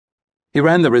He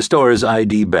ran the restorer's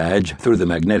ID badge through the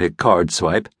magnetic card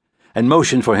swipe and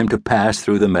motioned for him to pass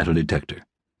through the metal detector.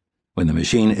 When the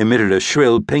machine emitted a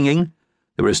shrill pinging,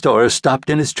 the restorer stopped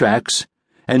in his tracks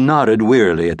and nodded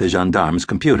wearily at the gendarme's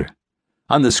computer.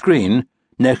 On the screen,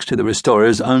 next to the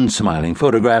restorer's unsmiling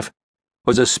photograph,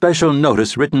 was a special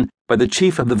notice written by the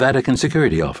chief of the Vatican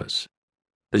Security Office.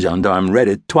 The gendarme read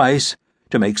it twice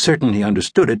to make certain he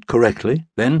understood it correctly,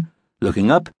 then,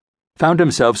 looking up, found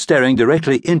himself staring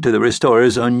directly into the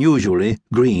restorer's unusually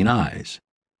green eyes.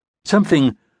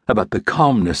 Something about the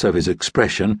calmness of his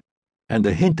expression and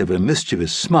the hint of a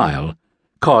mischievous smile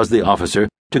caused the officer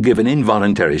to give an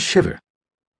involuntary shiver.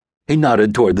 He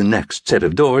nodded toward the next set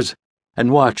of doors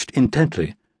and watched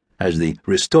intently as the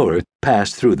restorer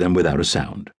passed through them without a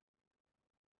sound.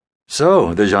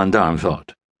 So, the gendarme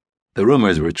thought, the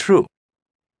rumors were true.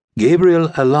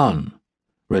 Gabriel Allon,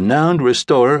 renowned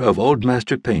restorer of Old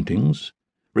Master paintings,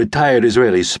 retired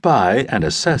Israeli spy and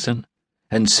assassin,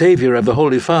 and savior of the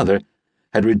Holy Father,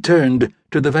 had returned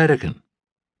to the Vatican.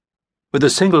 With a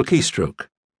single keystroke,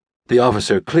 the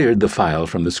officer cleared the file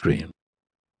from the screen.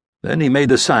 Then he made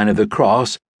the sign of the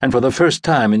cross and for the first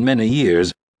time in many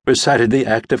years recited the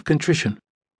act of contrition.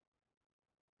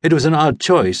 It was an odd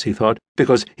choice, he thought,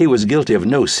 because he was guilty of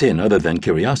no sin other than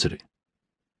curiosity.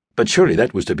 But surely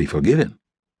that was to be forgiven.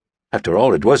 After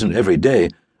all, it wasn't every day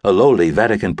a lowly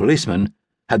Vatican policeman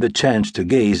had the chance to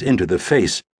gaze into the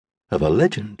face of a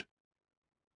legend.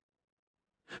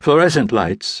 Fluorescent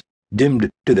lights, dimmed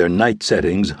to their night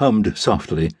settings, hummed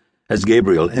softly as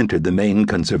Gabriel entered the main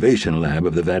conservation lab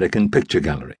of the Vatican Picture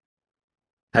Gallery.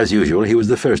 As usual, he was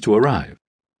the first to arrive.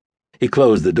 He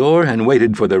closed the door and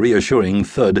waited for the reassuring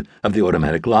thud of the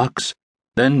automatic locks,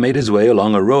 then made his way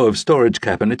along a row of storage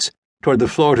cabinets toward the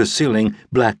floor-to-ceiling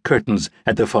black curtains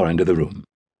at the far end of the room.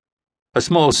 A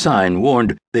small sign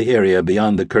warned the area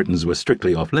beyond the curtains was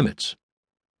strictly off-limits.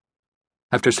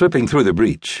 After slipping through the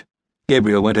breach,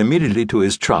 Gabriel went immediately to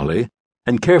his trolley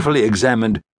and carefully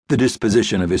examined the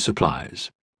disposition of his supplies.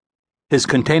 His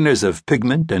containers of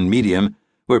pigment and medium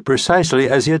were precisely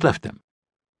as he had left them.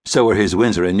 So were his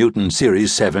Winsor & Newton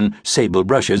Series 7 sable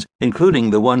brushes, including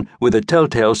the one with a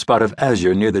telltale spot of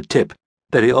azure near the tip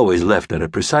that he always left at a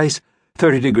precise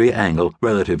 30-degree angle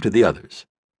relative to the others.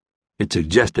 It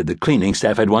suggested the cleaning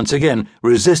staff had once again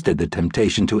resisted the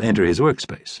temptation to enter his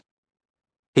workspace.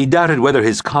 He doubted whether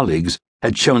his colleagues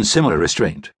had shown similar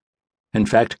restraint. In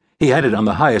fact, he had it on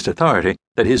the highest authority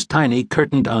that his tiny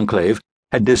curtained enclave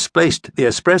had displaced the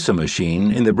espresso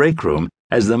machine in the break room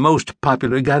as the most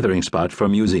popular gathering spot for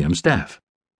museum staff.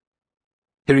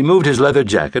 He removed his leather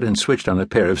jacket and switched on a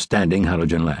pair of standing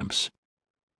halogen lamps.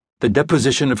 The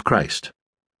Deposition of Christ,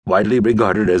 widely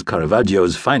regarded as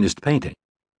Caravaggio's finest painting,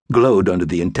 glowed under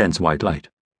the intense white light.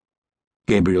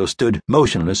 Gabriel stood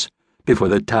motionless before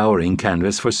the towering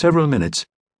canvas for several minutes,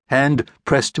 hand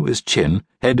pressed to his chin,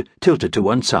 head tilted to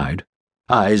one side,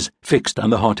 eyes fixed on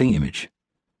the haunting image.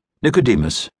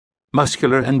 Nicodemus,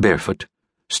 muscular and barefoot,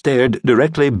 stared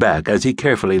directly back as he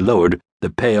carefully lowered the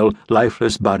pale,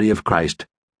 lifeless body of Christ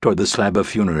toward the slab of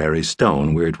funerary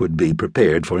stone where it would be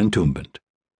prepared for entombment.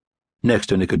 Next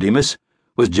to Nicodemus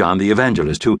was John the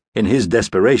Evangelist, who, in his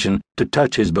desperation to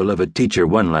touch his beloved teacher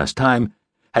one last time,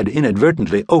 had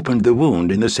inadvertently opened the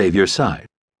wound in the Saviour's side.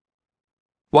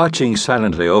 Watching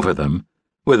silently over them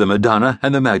were the Madonna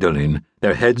and the Magdalene,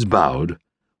 their heads bowed,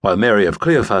 while Mary of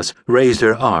Cleophas raised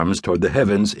her arms toward the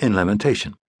heavens in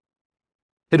lamentation.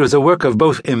 It was a work of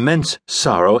both immense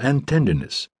sorrow and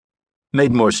tenderness,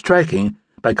 made more striking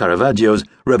by Caravaggio's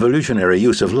revolutionary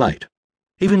use of light.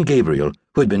 Even Gabriel,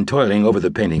 who had been toiling over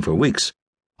the painting for weeks,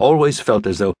 always felt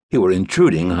as though he were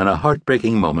intruding on a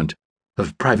heartbreaking moment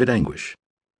of private anguish.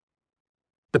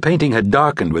 The painting had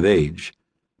darkened with age,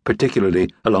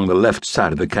 particularly along the left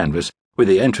side of the canvas, where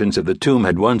the entrance of the tomb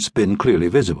had once been clearly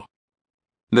visible.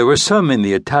 There were some in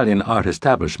the Italian art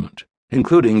establishment,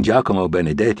 including Giacomo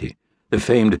Benedetti, the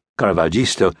famed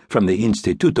Caravaggisto from the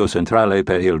Istituto Centrale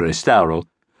per il Restauro,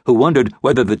 who wondered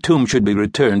whether the tomb should be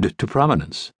returned to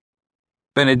prominence.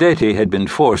 Benedetti had been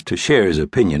forced to share his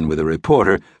opinion with a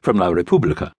reporter from La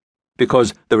Repubblica,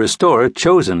 because the restorer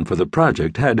chosen for the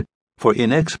project had, for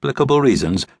inexplicable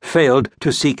reasons, failed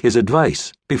to seek his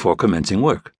advice before commencing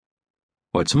work.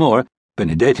 What's more,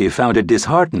 Benedetti found it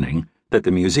disheartening that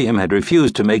the museum had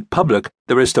refused to make public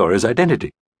the restorer's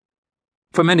identity.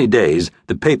 For many days,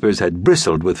 the papers had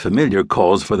bristled with familiar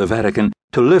calls for the Vatican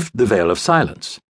to lift the veil of silence,